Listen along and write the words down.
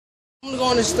I'm gonna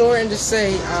go in the store and just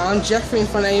say I'm Jeffrey in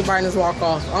front of anybody and just walk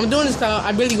off. I'm doing this because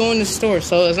I really go in the store,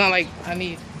 so it's not like I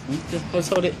need.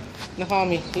 Just hold it. Now call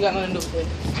me. You got nothing to do with it.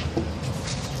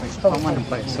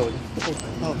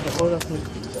 Hold up.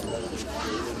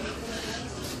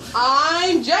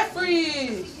 I'm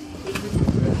Jeffrey.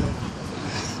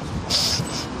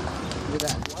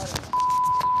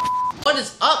 What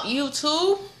is up,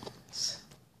 YouTube?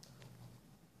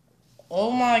 Oh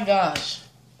my gosh.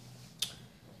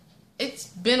 It's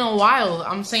been a while.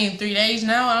 I'm saying 3 days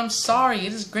now. I'm sorry.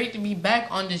 It is great to be back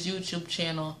on this YouTube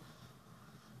channel.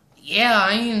 Yeah,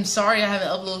 I am sorry I haven't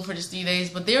uploaded for these 3 days,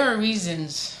 but there are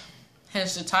reasons,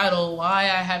 hence the title, why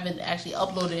I haven't actually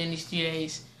uploaded in these 3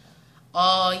 days.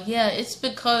 Yeah, it's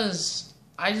because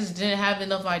I just didn't have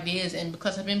enough ideas, and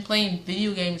because I've been playing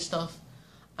video game stuff.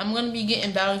 I'm gonna be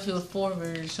getting Battlefield 4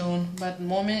 very soon. But at the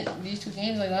moment, these two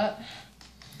games I got,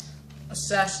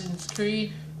 Assassin's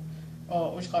Creed,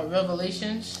 which is called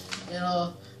Revelations,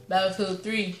 and Battlefield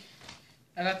 3.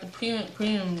 I got the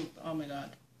premium. Oh my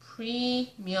god,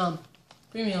 premium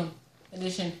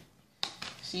edition.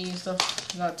 See stuff.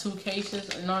 Got 2 cases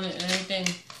and on it and everything.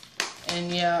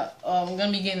 And yeah, I'm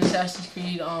gonna be getting Assassin's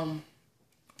Creed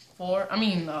 4. I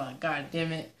mean, god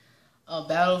damn it,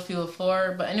 Battlefield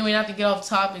 4. But anyway, not to get off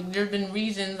topic. There have been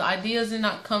reasons, ideas did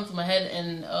not come to my head,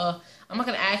 and I'm not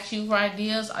gonna ask you for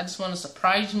ideas. I just want to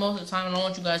surprise you most of the time. I don't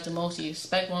want you guys to mostly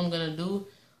expect what I'm gonna do.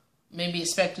 Maybe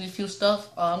expect a few stuff.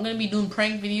 I'm gonna be doing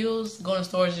prank videos, going to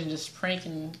stores and just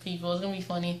pranking people. It's gonna be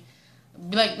funny.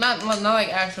 Be like not like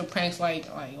actual pranks, like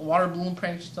water balloon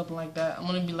pranks or something like that. I'm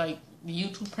gonna be like the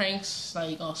YouTube pranks,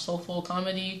 like soulful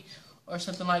comedy or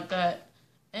something like that.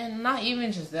 And not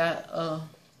even just that.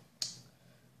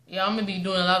 Yeah, I'm gonna be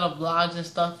doing a lot of vlogs and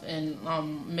stuff, and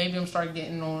maybe I'm starting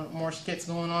getting more skits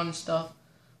going on and stuff.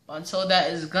 But until that,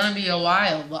 is gonna be a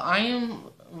while. But I am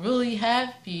really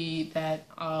happy that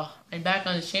I'm back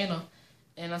on the channel,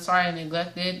 and I'm sorry I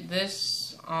neglected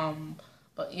this.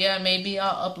 But yeah, maybe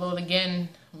I'll upload again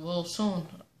real soon.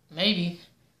 Maybe.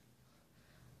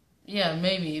 Yeah,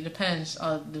 maybe. It depends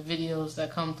on the videos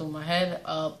that come through my head.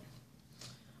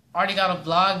 Already got a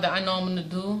vlog that I know I'm gonna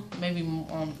do. Maybe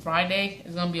on Friday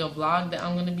it's gonna be a vlog that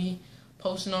I'm gonna be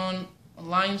posting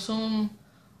online soon.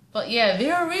 But yeah,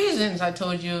 there are reasons I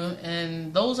told you,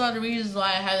 and those are the reasons why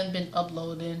I haven't been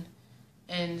uploading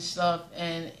and stuff.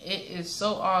 And it is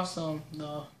so awesome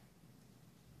though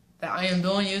that I am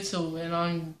doing YouTube and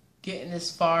I'm getting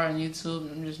this far on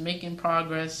YouTube. I'm just making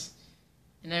progress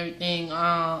and everything.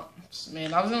 Man,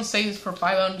 I was gonna say this for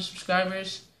 500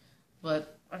 subscribers,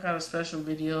 but I got a special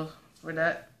video for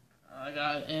that.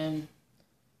 And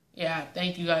yeah,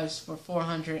 thank you guys for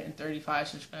 435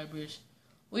 subscribers.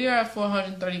 We are at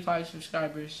 435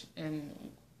 subscribers, and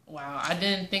wow, I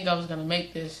didn't think I was gonna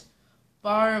make this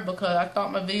far because I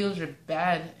thought my videos were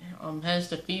bad. Hence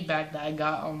the feedback that I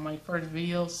got on my first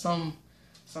video. Some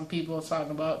people are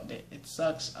talking about that it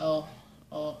sucks. Oh,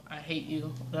 I hate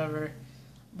you, whatever.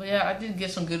 But yeah, I did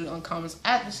get some good comments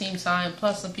at the same time.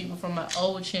 Plus some people from my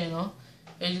old channel.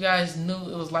 As you guys knew,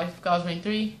 it was Life of Cosmic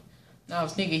 3. Now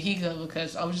it's Nigga Higa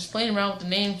because I was just playing around with the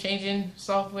name changing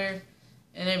software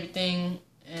and everything.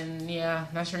 And yeah,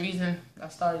 that's the reason I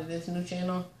started this new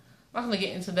channel. I'm not going to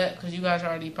get into that because you guys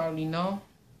already probably know.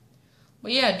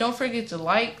 But yeah, don't forget to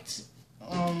like,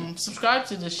 subscribe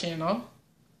to this channel,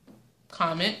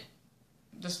 comment,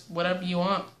 just whatever you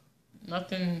want.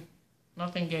 Nothing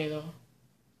gay though.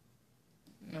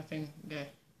 Nothing gay.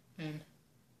 And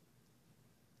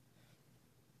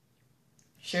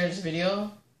share this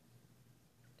video.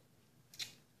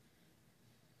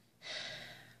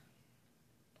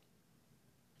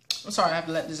 I'm sorry I have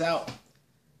to let this out.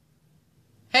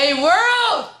 Hey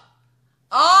world!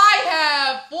 I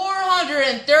have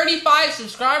 435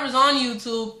 subscribers on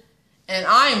YouTube, and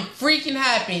I am freaking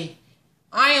happy.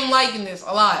 I am liking this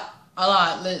a lot.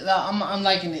 I'm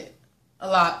liking it a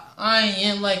lot. I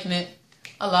am liking it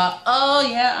a lot. Oh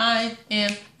yeah, I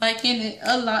am liking it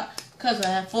a lot because I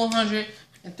have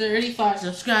 435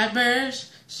 subscribers.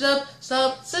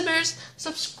 Subscribers.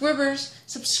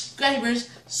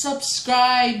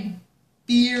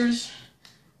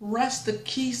 Rest the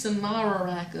key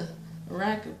Samara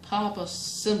Raka Papa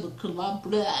Simba blah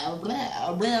blah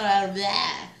blah blah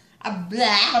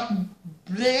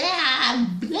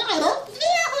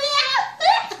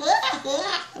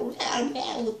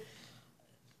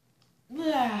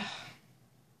blah.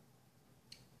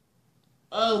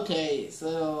 Okay,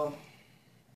 so